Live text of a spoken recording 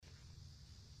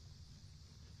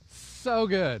So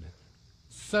good.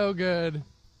 So good.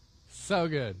 So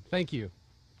good. Thank you.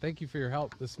 Thank you for your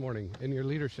help this morning and your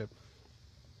leadership.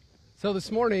 So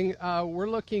this morning, we're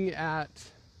looking at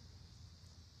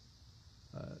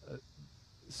a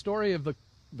story of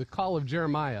the call of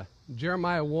Jeremiah.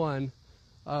 Jeremiah 1,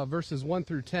 verses 1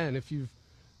 through 10. If you've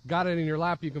got it in your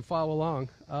lap, you can follow along.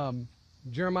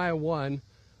 Jeremiah 1,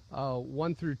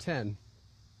 1 through 10.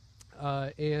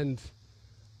 And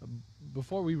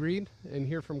before we read and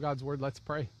hear from God's word, let's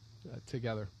pray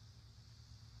together.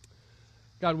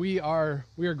 God, we are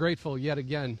grateful yet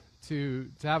again to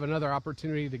have another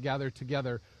opportunity to gather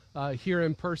together here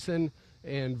in person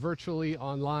and virtually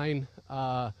online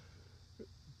to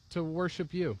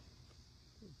worship you,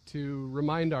 to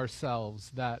remind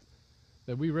ourselves that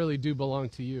we really do belong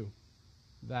to you,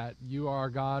 that you are our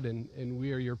God and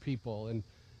we are your people. And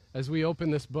as we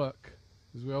open this book,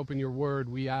 as we open your word,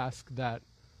 we ask that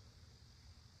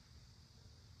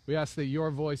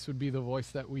your voice would be the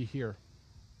voice that we hear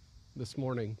this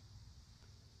morning.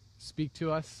 Speak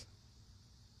to us,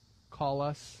 call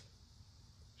us,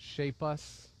 shape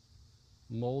us,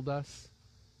 mold us,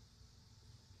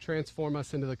 transform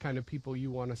us into the kind of people you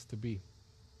want us to be.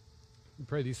 We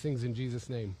pray these things in Jesus'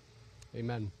 name.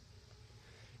 Amen.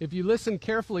 If you listen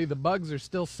carefully, the bugs are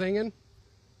still singing.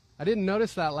 I didn't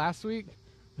notice that last week.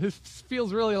 This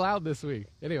feels really loud this week.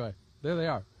 Anyway, there they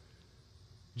are.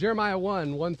 Jeremiah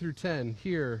 1, 1 through 10,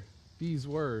 hear these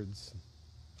words.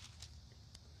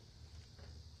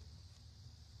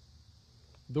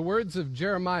 The words of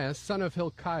Jeremiah, son of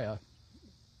Hilkiah,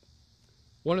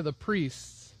 one of the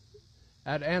priests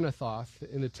at Anathoth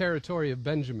in the territory of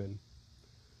Benjamin.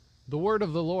 The word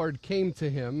of the Lord came to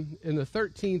him in the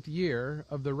 13th year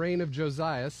of the reign of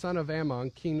Josiah, son of Ammon,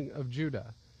 king of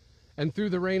Judah, and through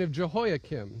the reign of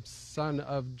Jehoiakim, son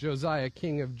of Josiah,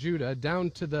 king of Judah,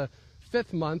 down to the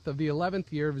 5th month of the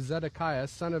 11th year of Zedekiah,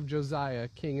 son of Josiah,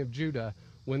 king of Judah,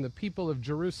 when the people of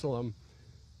Jerusalem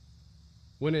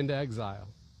went into exile.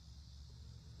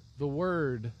 The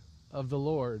word of the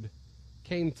Lord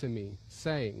came to me,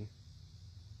 saying,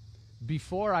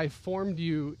 Before I formed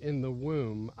you in the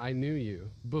womb, I knew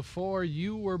you. Before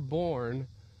you were born,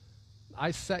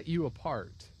 I set you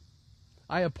apart.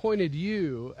 I appointed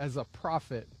you as a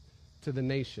prophet to the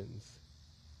nations.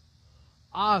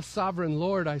 Ah, sovereign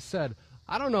Lord, I said,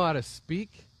 I don't know how to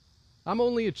speak. I'm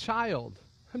only a child.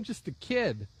 I'm just a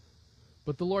kid.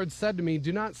 But the Lord said to me,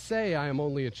 Do not say I am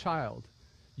only a child.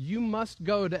 You must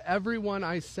go to everyone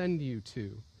I send you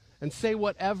to, and say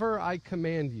whatever I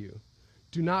command you.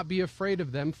 Do not be afraid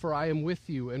of them, for I am with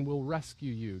you and will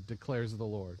rescue you, declares the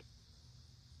Lord.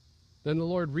 Then the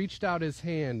Lord reached out his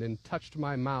hand and touched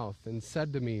my mouth and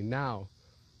said to me, Now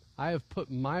I have put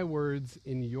my words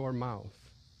in your mouth.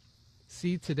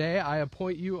 See, today I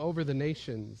appoint you over the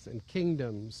nations and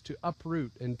kingdoms to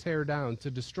uproot and tear down,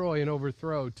 to destroy and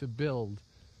overthrow, to build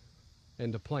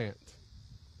and to plant.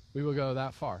 We will go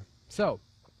that far. So,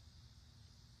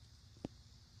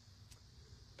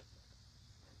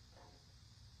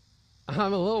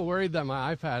 I'm a little worried that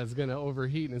my iPad is going to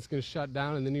overheat and it's going to shut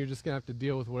down, and then you're just going to have to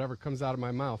deal with whatever comes out of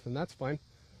my mouth, and that's fine.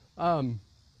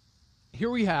 Here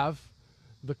we have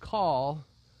the call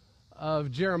of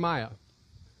Jeremiah,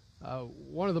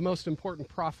 one of the most important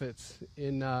prophets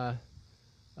in the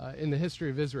history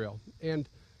of Israel. And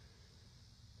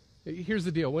here's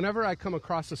the deal. Whenever I come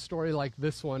across a story like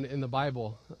this one in the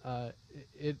Bible,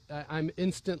 I'm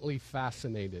instantly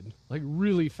fascinated, like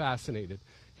really fascinated.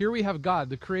 Here we have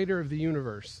God, the creator of the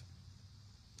universe,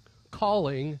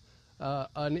 calling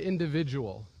an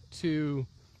individual to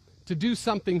do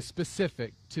something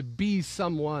specific, to be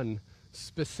someone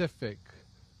specific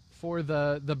for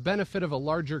the benefit of a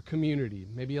larger community,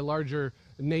 maybe a larger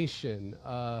nation,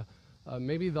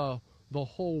 maybe the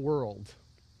whole world.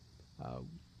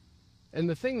 And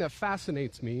the thing that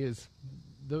fascinates me is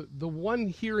the one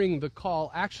hearing the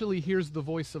call actually hears the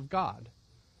voice of God.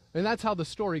 And that's how the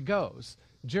story goes.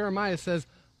 Jeremiah says,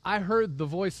 I heard the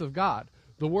voice of God.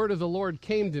 The word of the Lord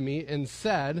came to me and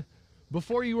said,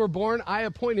 Before you were born, I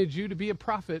appointed you to be a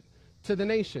prophet to the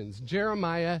nations.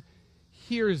 Jeremiah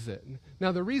hears it.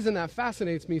 Now, the reason that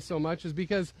fascinates me so much is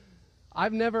because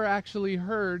I've never actually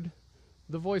heard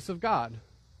the voice of God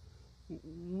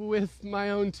with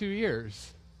my own 2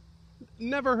 ears.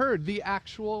 Never heard the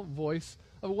actual voice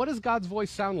of, what does God's voice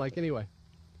sound like anyway?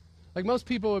 Like most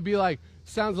people would be like,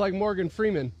 sounds like Morgan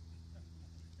Freeman,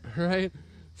 right?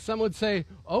 Some would say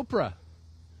Oprah,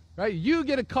 right? You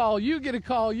get a call, you get a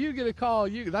call, you get a call.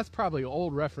 That's probably an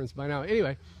old reference by now.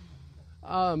 Anyway,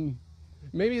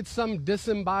 maybe it's some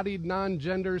disembodied,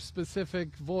 non-gender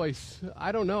specific voice.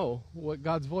 I don't know what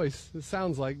God's voice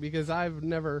sounds like because I've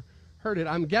never heard it.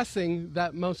 I'm guessing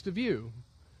that most of you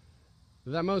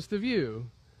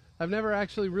have never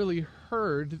actually really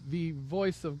heard the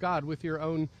voice of God with your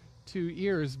own two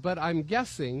ears. But I'm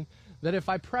guessing that if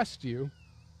I pressed you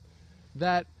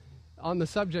that on the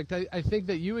subject, I think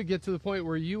that you would get to the point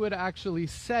where you would actually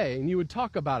say, and you would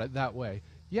talk about it that way,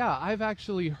 yeah, I've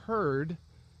actually heard,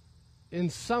 in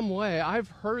some way, I've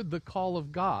heard the call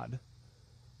of God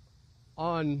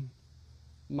on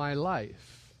my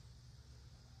life.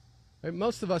 Right?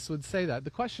 Most of us would say that. The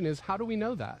question is, how do we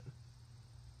know that?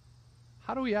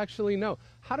 How do we actually know?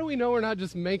 How do we know we're not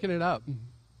just making it up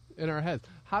in our heads?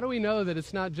 How do we know that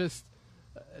it's not just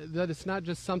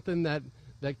something that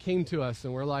came to us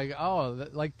and we're like, oh,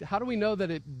 how do we know that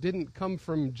it didn't come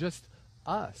from just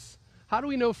us? How do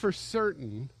we know for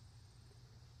certain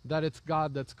that it's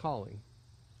God that's calling?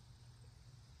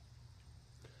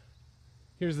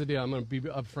 Here's the deal. I'm going to be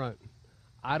upfront.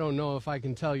 I don't know if I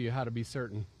can tell you how to be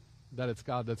certain that it's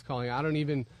God that's calling. I don't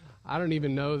even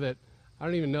know that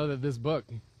this book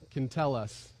can tell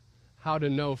us how to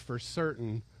know for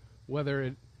certain whether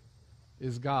it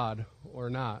is God or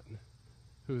not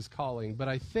who is calling. But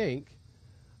I think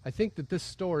that this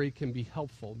story can be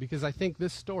helpful, because I think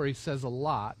this story says a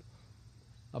lot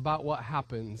about what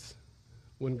happens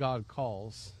when God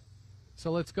calls.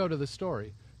 So let's go to the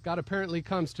story. God apparently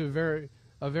comes to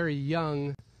a very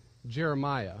young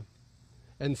Jeremiah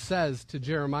and says to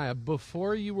Jeremiah,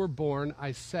 before you were born,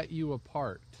 I set you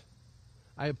apart.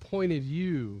 I appointed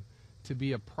you to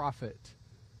be a prophet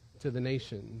to the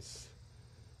nations.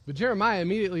 But Jeremiah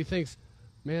immediately thinks,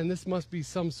 man, this must be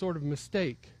some sort of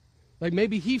mistake. Like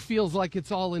maybe he feels like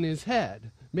it's all in his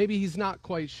head. Maybe he's not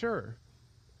quite sure.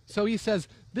 So he says,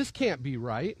 this can't be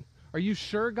right. Are you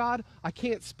sure, God? I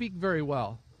can't speak very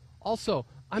well. Also,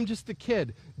 I'm just a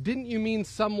kid. Didn't you mean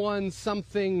someone,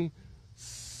 something,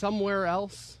 somewhere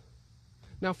else?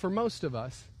 Now, for most of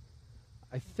us,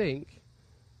 I think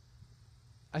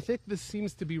this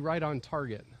seems to be right on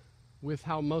target with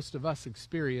how most of us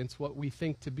experience what we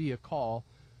think to be a call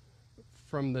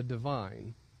from the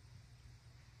divine.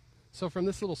 So from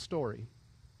this little story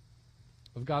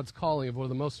of God's calling of one of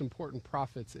the most important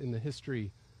prophets in the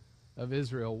history of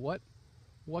Israel, what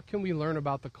can we learn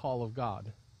about the call of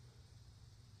God?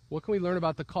 What can we learn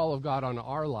about the call of God on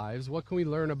our lives? What can we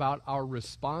learn about our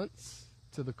response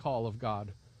to the call of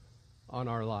God on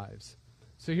our lives?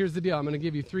 So here's the deal. I'm going to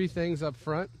give you 3 things up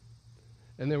front,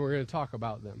 and then we're going to talk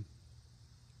about them.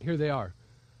 Here they are.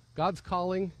 God's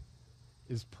calling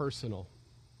is personal.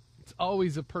 It's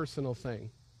always a personal thing.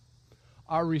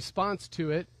 Our response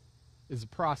to it is a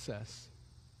process.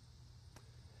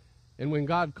 And when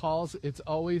God calls, it's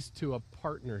always to a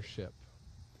partnership.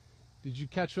 Did you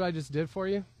catch what I just did for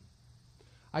you?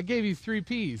 I gave you 3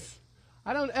 P's.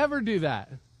 I don't ever do that.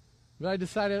 But I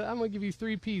decided I'm going to give you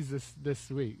 3 P's this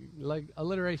week, like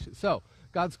alliteration. So,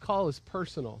 God's call is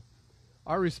personal.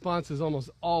 Our response is almost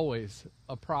always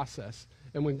a process.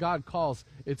 And when God calls,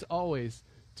 it's always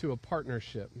to a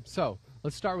partnership. So,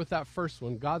 let's start with that first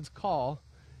one. God's call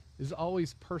is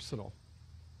always personal.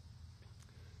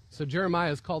 So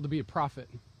Jeremiah is called to be a prophet.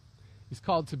 He's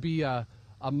called to be a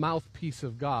mouthpiece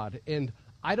of God. And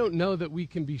I don't know that we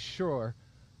can be sure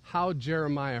how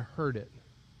Jeremiah heard it.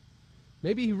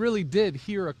 Maybe he really did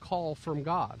hear a call from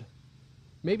God.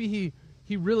 Maybe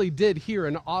he really did hear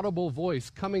an audible voice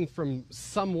coming from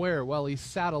somewhere while he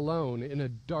sat alone in a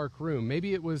dark room.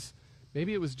 Maybe it was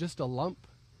just a lump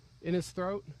in his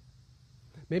throat.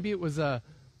 Maybe it was a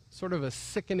sort of a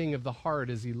sickening of the heart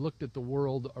as he looked at the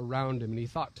world around him and he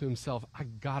thought to himself, I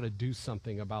got to do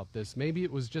something about this. Maybe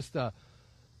it was just a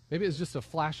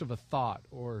flash of a thought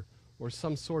or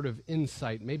some sort of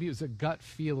insight. Maybe it was a gut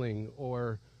feeling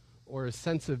or a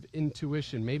sense of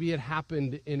intuition. Maybe it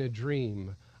happened in a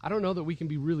dream. I don't know that we can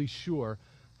be really sure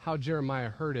how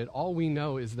Jeremiah heard it. All we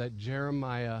know is that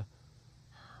Jeremiah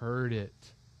heard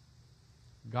it.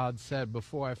 God said,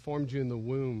 before I formed you in the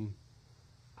womb,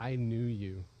 I knew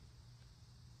you.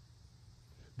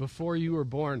 Before you were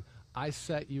born, I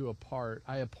set you apart.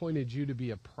 I appointed you to be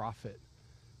a prophet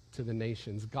to the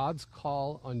nations. God's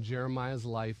call on Jeremiah's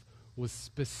life was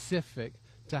specific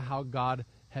to how God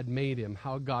had made him,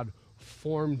 how God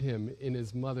formed him in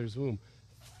his mother's womb.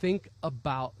 Think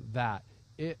about that.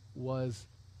 It was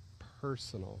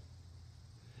personal.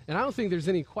 And I don't think there's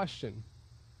any question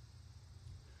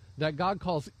that God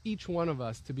calls each one of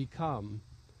us to become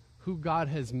who God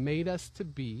has made us to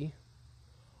be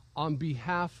on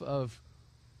behalf of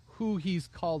who he's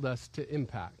called us to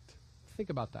impact. Think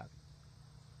about that.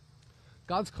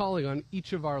 God's calling on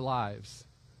each of our lives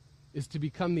is to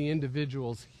become the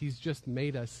individuals he's just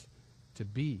made us to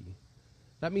be.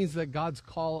 That means that God's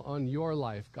call on your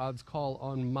life, God's call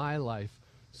on my life,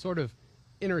 sort of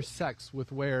intersects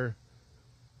with where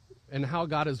and how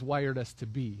God has wired us to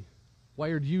be,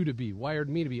 wired you to be, wired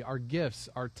me to be, our gifts,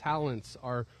 our talents,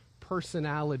 our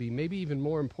personality, maybe even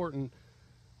more importantly,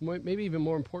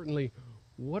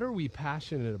 what are we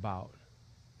passionate about?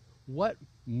 What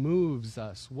moves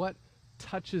us? What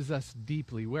touches us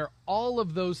deeply? Where all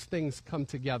of those things come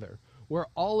together, where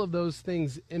all of those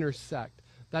things intersect,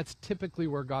 that's typically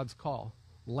where God's call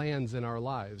lands in our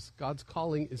lives. God's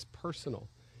calling is personal.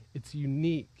 It's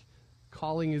unique.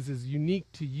 Calling is as unique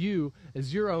to you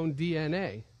as your own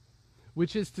DNA,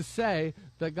 which is to say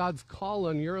that God's call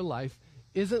on your life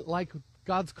isn't like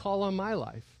God's call on my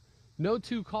life. No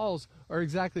two calls are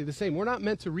exactly the same. We're not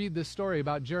meant to read this story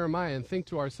about Jeremiah and think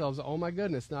to ourselves, oh my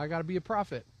goodness, now I got to be a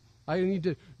prophet. I need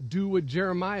to do what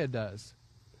Jeremiah does.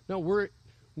 No,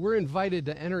 we're invited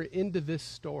to enter into this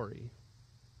story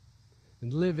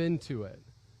and live into it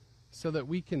so that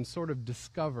we can sort of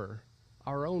discover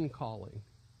our own calling.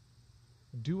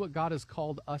 Do what God has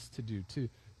called us to do,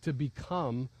 to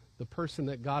become the person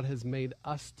that God has made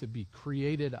us to be,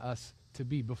 created us to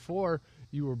be. Before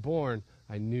you were born,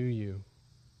 I knew you.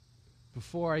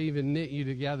 Before I even knit you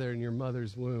together in your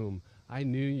mother's womb, I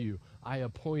knew you. I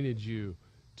appointed you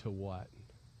to what?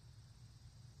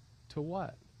 To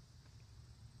what?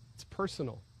 It's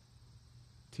personal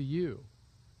to you.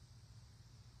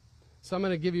 So I'm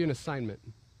going to give you an assignment.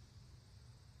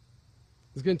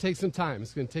 It's going to take some time.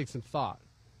 It's going to take some thought.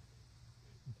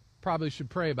 Probably should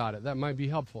pray about it. That might be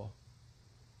helpful.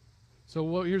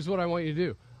 So here's what I want you to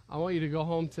do. I want you to go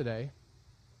home today,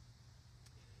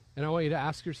 and I want you to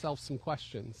ask yourself some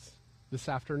questions this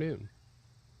afternoon.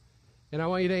 And I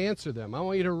want you to answer them. I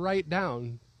want you to write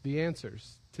down the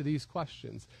answers to these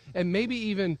questions. And maybe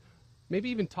even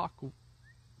talk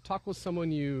with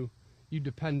someone you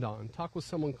depend on. Talk with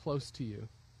someone close to you.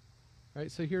 All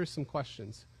right? So here are some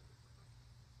questions.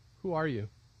 Who are you?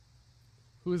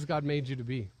 Who has God made you to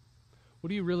be?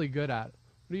 What are you really good at?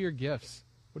 What are your gifts?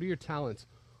 What are your talents?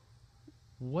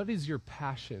 What is your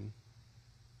passion?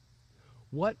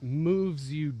 What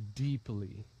moves you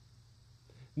deeply?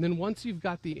 And then once you've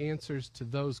got the answers to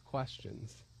those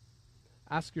questions,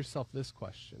 ask yourself this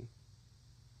question.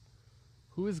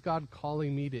 Who is God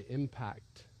calling me to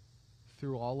impact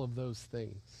through all of those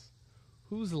things?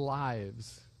 Whose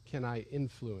lives can I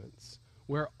influence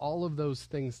where all of those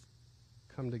things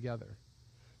come together?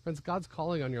 Friends, God's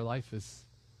calling on your life it's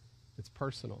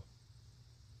personal.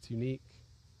 It's unique.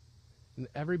 And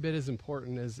every bit as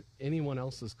important as anyone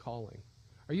else's calling.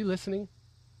 Are you listening?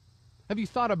 Have you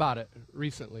thought about it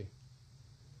recently?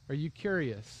 Are you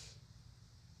curious?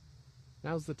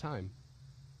 Now's the time.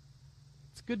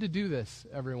 It's good to do this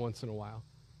every once in a while.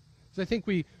 Because I think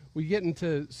we get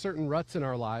into certain ruts in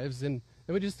our lives and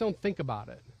we just don't think about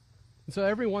it. And so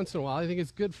every once in a while, I think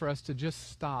it's good for us to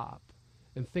just stop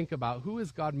and think about, who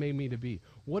has God made me to be?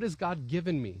 What has God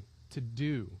given me to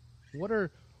do? What are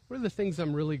the things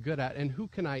I'm really good at, and who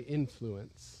can I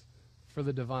influence for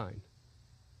the divine?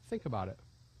 Think about it.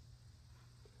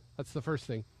 That's the first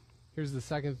thing. Here's the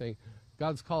second thing.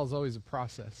 God's call is always a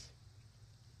process.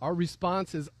 Our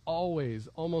response is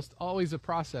almost always a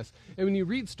process. And when you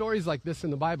read stories like this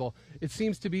in the Bible, it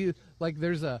seems to be like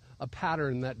there's a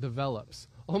pattern that develops.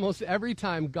 Almost every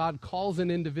time God calls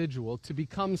an individual to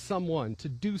become someone, to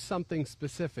do something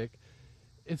specific,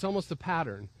 it's almost a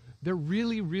pattern. They're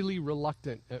really, really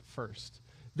reluctant at first.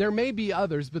 There may be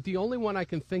others, but the only one I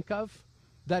can think of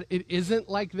that it isn't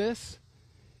like this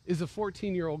is a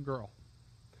 14-year-old girl.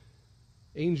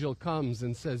 Angel comes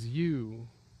and says, you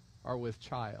are with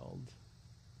child.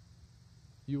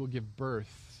 You will give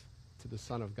birth to the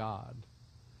Son of God.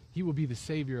 He will be the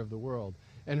Savior of the world.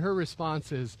 And her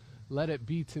response is, let it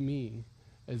be to me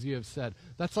as you have said.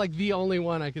 That's like the only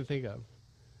one I can think of.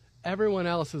 Everyone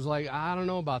else is like, I don't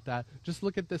know about that. Just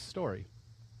look at this story.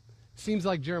 Seems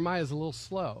like Jeremiah is a little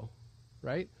slow,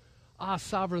 right?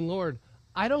 Sovereign Lord,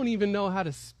 I don't even know how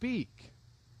to speak.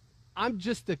 I'm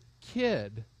just a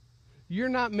kid. You're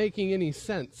not making any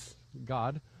sense,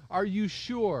 God. Are you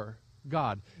sure,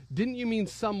 God? Didn't you mean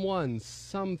someone,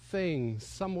 something,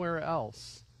 somewhere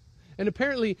else? And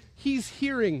apparently, he's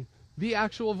hearing the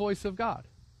actual voice of God.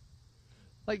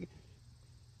 Like,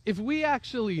 if we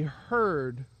actually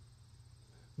heard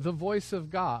the voice of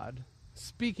God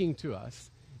speaking to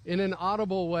us in an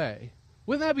audible way,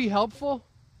 wouldn't that be helpful?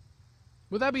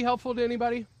 Would that be helpful to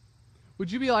anybody?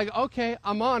 Would you be like, okay,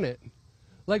 I'm on it?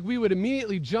 Like, we would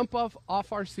immediately jump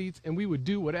off our seats and we would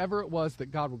do whatever it was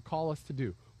that God would call us to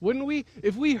do. Wouldn't we?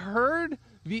 If we heard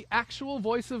the actual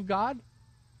voice of God?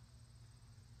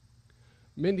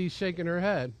 Mindy's shaking her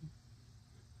head.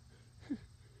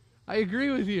 I agree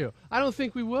with you. I don't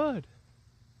think we would.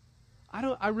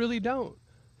 I really don't.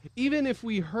 Even if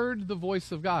we heard the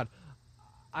voice of God,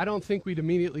 I don't think we'd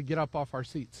immediately get up off our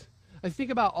seats. I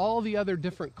think about all the other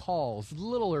different calls,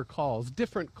 littler calls,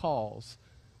 different calls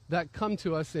that come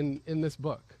to us in this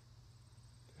book.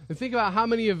 And think about how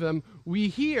many of them we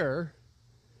hear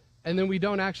and then we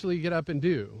don't actually get up and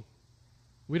do.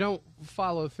 We don't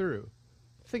follow through.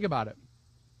 Think about it.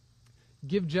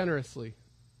 Give generously.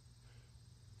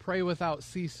 Pray without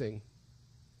ceasing.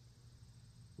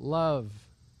 Love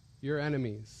your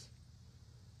enemies.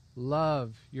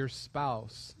 Love your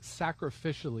spouse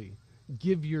sacrificially.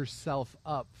 Give yourself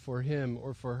up for him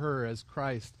or for her as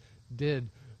Christ did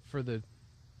for the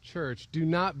church. Do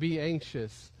not be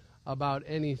anxious about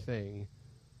anything.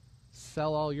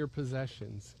 Sell all your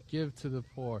possessions. Give to the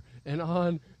poor. And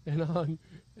on and on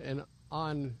and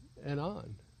on and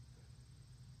on.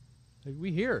 Like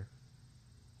we hear.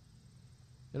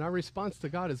 And our response to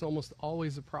God is almost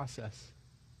always a process.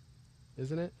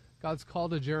 Isn't it? God's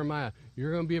called to Jeremiah.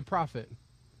 You're going to be a prophet.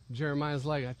 Jeremiah's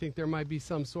like, I think there might be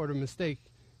some sort of mistake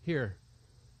here.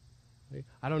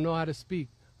 I don't know how to speak.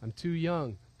 I'm too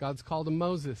young. God's called to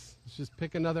Moses. Let's just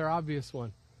pick another obvious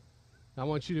one. I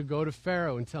want you to go to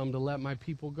Pharaoh and tell him to let my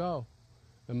people go.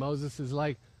 And Moses is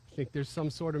like, I think there's some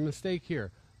sort of mistake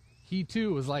here. He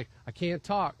too was like, I can't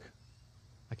talk.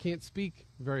 I can't speak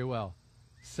very well.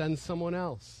 Send someone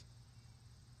else.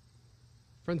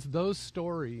 Friends, those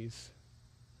stories,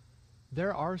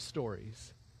 there are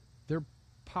stories. They're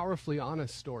powerfully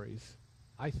honest stories,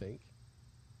 I think.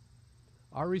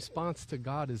 Our response to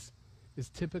God is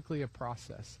typically a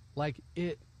process. Like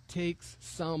it takes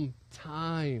some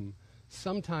time.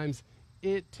 Sometimes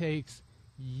it takes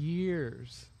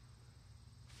years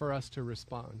for us to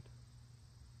respond.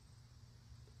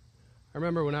 I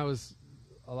remember when I was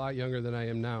a lot younger than I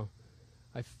am now,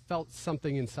 I felt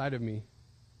something inside of me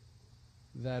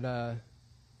that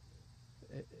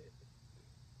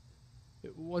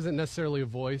it wasn't necessarily a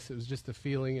voice. It was just a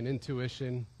feeling, an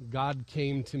intuition. God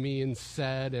came to me and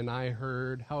said, and I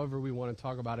heard, however we want to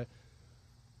talk about it.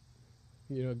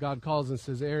 You know, God calls and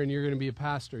says, Aaron, you're going to be a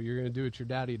pastor. You're going to do what your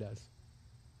daddy does.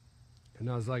 And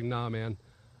I was like, nah, man.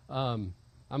 I'm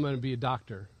going to be a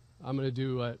doctor. I'm going to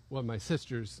do what my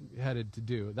sister's headed to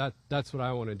do. That's what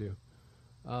I want to do.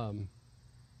 I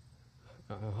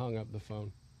hung up the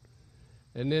phone.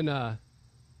 And then a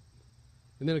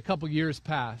couple years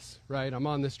pass, right? I'm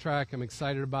on this track. I'm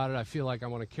excited about it. I feel like I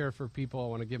want to care for people. I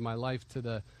want to give my life to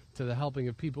the helping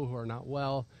of people who are not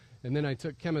well. And then I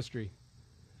took chemistry.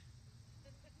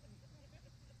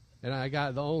 And I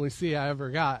got the only C I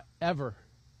ever got, ever.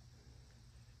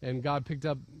 And God picked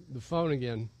up the phone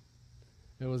again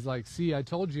and was like, see, I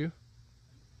told you.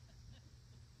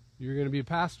 You're going to be a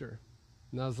pastor.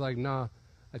 And I was like, nah,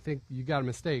 I think you got a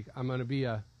mistake.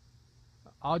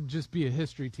 I'll just be a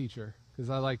history teacher.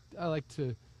 Because I like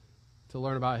to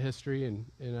learn about history, and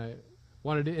I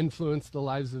wanted to influence the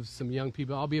lives of some young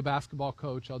people. I'll be a basketball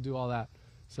coach. I'll do all that.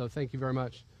 So thank you very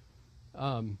much.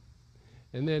 And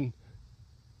then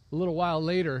a little while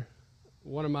later,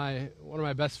 one of my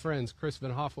best friends, Chris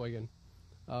Van Hofwegen,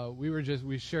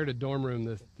 we shared a dorm room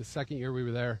the second year we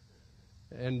were there,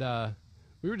 and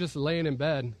we were just laying in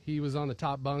bed. He was on the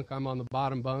top bunk, I'm on the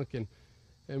bottom bunk, and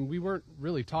we weren't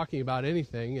really talking about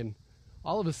anything. And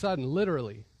all of a sudden,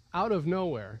 literally, out of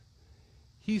nowhere,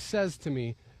 he says to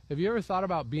me, have you ever thought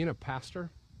about being a pastor?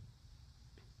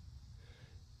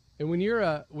 And we were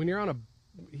on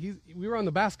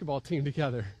the basketball team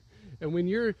together. And when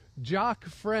your jock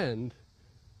friend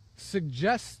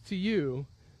suggests to you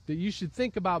that you should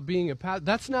think about being a pastor,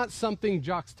 that's not something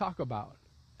jocks talk about,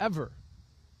 ever.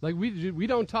 Like, we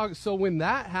don't talk. So when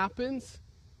that happens,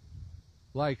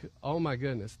 like, oh my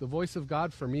goodness, the voice of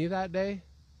God for me that day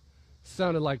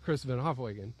sounded like Chris Van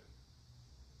Hofwegen.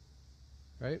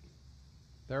 Right?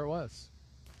 There it was.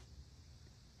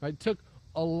 It took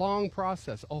a long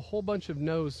process, a whole bunch of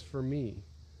no's for me.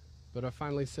 But I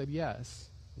finally said yes.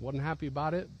 Wasn't happy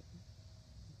about it.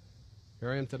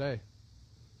 Here I am today.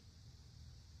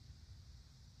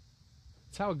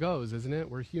 It's how it goes, isn't it?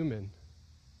 We're human.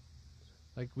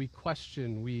 Like, we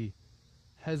question, we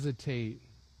hesitate,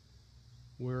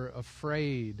 we're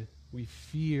afraid, we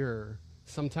fear.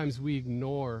 Sometimes we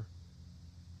ignore,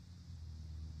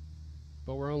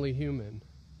 but we're only human.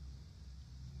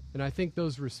 And I think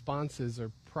those responses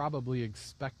are probably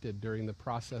expected during the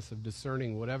process of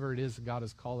discerning whatever it is God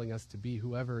is calling us to be,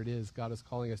 whoever it is God is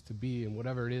calling us to be, and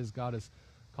whatever it is God is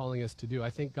calling us to do. I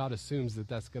think God assumes that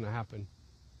that's going to happen.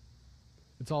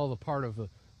 It's all a part of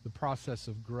the process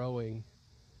of growing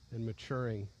and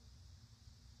maturing.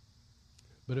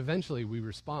 But eventually we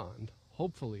respond,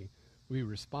 hopefully, we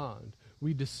respond.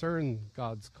 We discern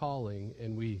God's calling,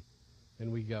 and we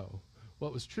go.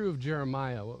 What was true of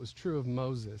Jeremiah, what was true of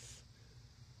Moses,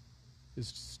 is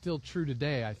still true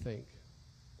today, I think.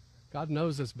 God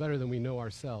knows us better than we know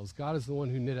ourselves. God is the one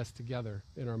who knit us together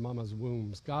in our mama's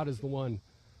wombs. God is the one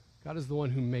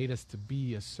who made us to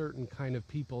be a certain kind of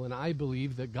people. And I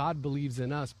believe that God believes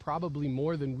in us probably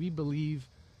more than we believe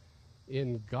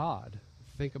in God.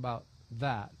 Think about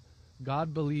that.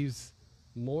 God believes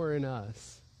more in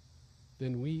us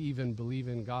than we even believe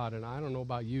in God. And I don't know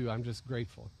about you, I'm just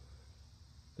grateful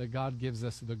that God gives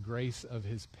us the grace of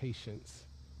his patience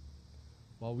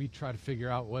while we try to figure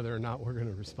out whether or not we're going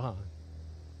to respond.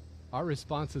 Our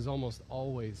response is almost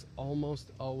always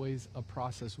a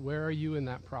process. Where are you in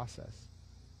that process?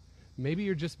 Maybe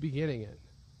you're just beginning it.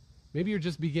 Maybe you're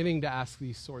just beginning to ask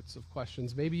these sorts of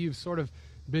questions. Maybe you've sort of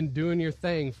been doing your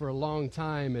thing for a long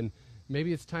time, and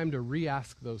maybe it's time to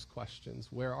re-ask those questions.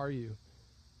 Where are you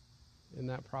in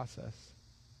that process?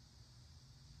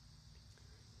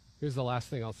 Here's the last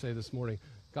thing I'll say this morning.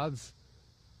 God's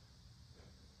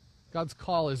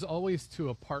call is always to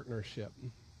a partnership.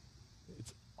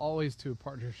 It's always to a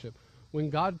partnership.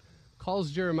 When God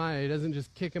calls Jeremiah, he doesn't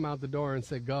just kick him out the door and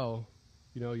say, go,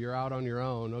 you're out on your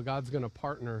own. No, God's going to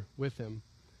partner with him.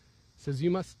 He says,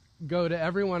 you must go to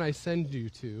everyone I send you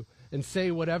to and say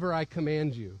whatever I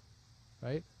command you,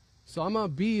 right? So I'm going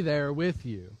to be there with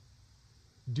you.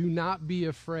 Do not be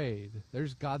afraid.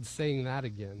 There's God saying that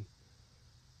again.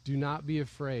 Do not be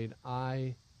afraid.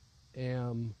 I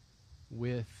am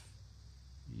with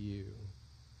you.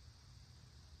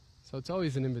 So it's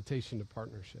always an invitation to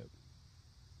partnership.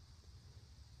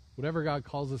 Whatever God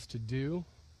calls us to do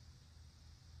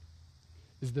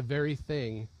is the very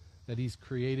thing that he's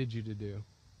created you to do.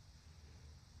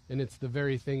 And it's the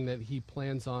very thing that he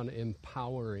plans on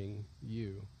empowering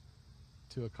you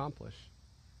to accomplish.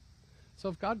 So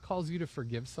if God calls you to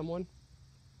forgive someone,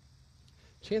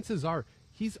 chances are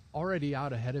he's already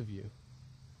out ahead of you,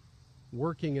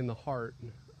 working in the heart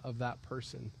of that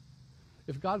person.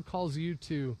 If God calls you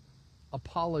to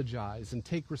apologize and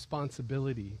take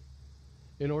responsibility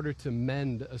in order to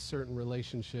mend a certain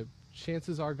relationship,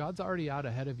 chances are God's already out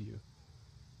ahead of you,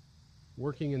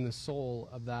 working in the soul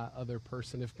of that other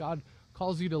person. If God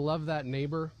calls you to love that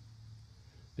neighbor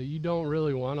that you don't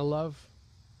really want to love,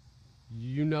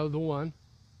 you know the one,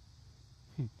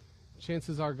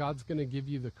 chances are God's going to give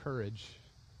you the courage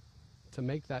to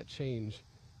make that change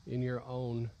in your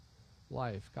own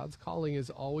life. God's calling is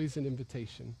always an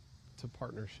invitation to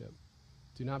partnership.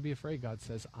 Do not be afraid, God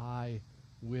says, I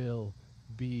will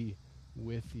be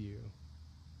with you.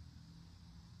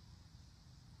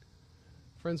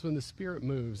 Friends, when the Spirit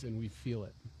moves and we feel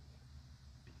it,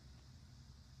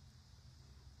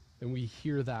 and we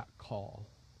hear that call,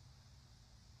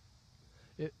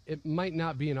 it might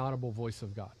not be an audible voice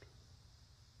of God.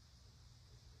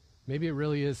 Maybe it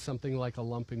really is something like a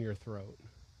lump in your throat.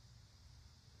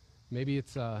 Maybe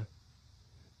it's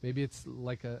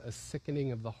like a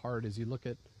sickening of the heart as you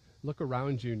look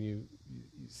around you and you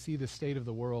see the state of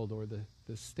the world or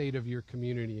the state of your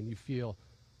community, and you feel,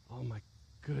 oh my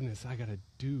goodness, I got to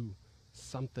do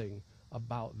something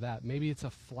about that. Maybe it's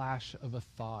a flash of a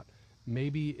thought.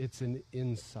 Maybe it's an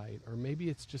insight, or maybe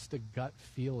it's just a gut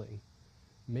feeling.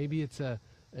 Maybe it's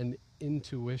an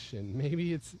intuition.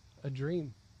 Maybe it's a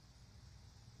dream.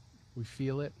 We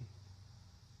feel it.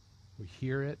 We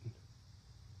hear it.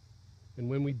 And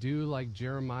when we do, like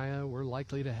Jeremiah, we're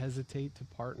likely to hesitate to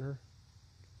partner.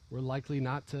 We're likely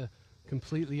not to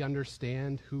completely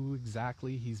understand who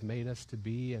exactly he's made us to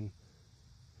be. And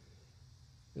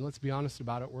let's be honest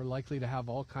about it, we're likely to have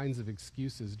all kinds of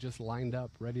excuses just lined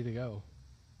up, ready to go.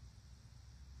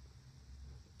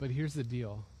 But here's the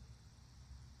deal.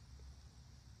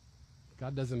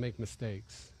 God doesn't make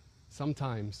mistakes.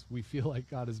 Sometimes we feel like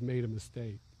God has made a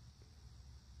mistake.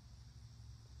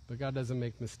 But God doesn't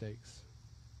make mistakes.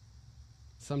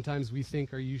 Sometimes we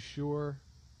think, are you sure?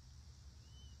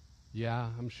 Yeah,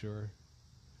 I'm sure.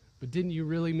 But didn't you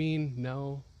really mean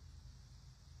no?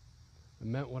 I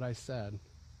meant what I said.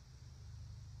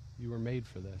 You were made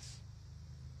for this.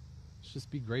 Let's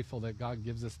just be grateful that God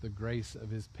gives us the grace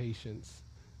of his patience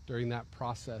during that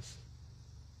process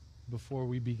before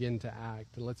we begin to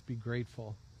act. And let's be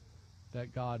grateful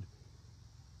that God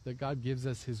gives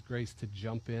us his grace to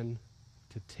jump in,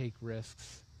 to take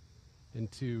risks, and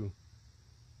to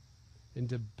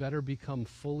better become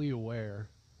fully aware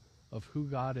of who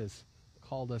God has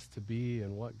called us to be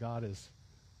and what God has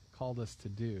called us to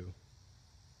do.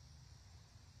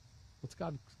 What's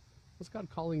God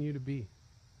calling you to be?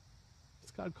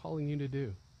 What's God calling you to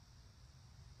do?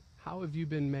 How have you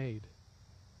been made?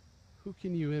 Who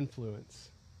can you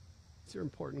influence? These are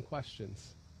important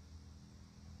questions.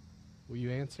 Will you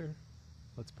answer?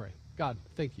 Let's pray. God,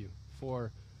 thank you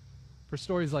for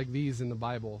stories like these in the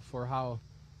Bible, for how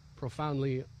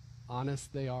profoundly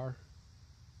honest they are,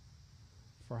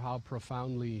 for how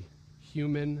profoundly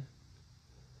human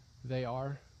they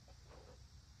are.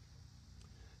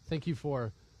 Thank you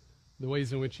for the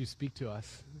ways in which you speak to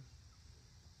us.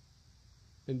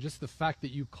 And just the fact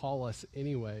that you call us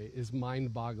anyway is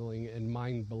mind-boggling and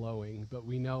mind-blowing. But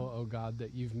we know, oh God,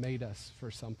 that you've made us for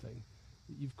something.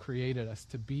 That you've created us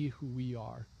to be who we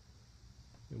are.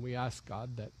 And we ask,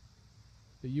 God, that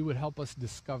you would help us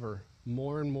discover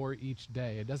more and more each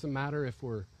day. It doesn't matter if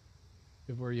we're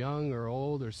young or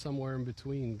old or somewhere in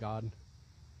between, God.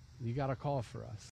 You got a call for us.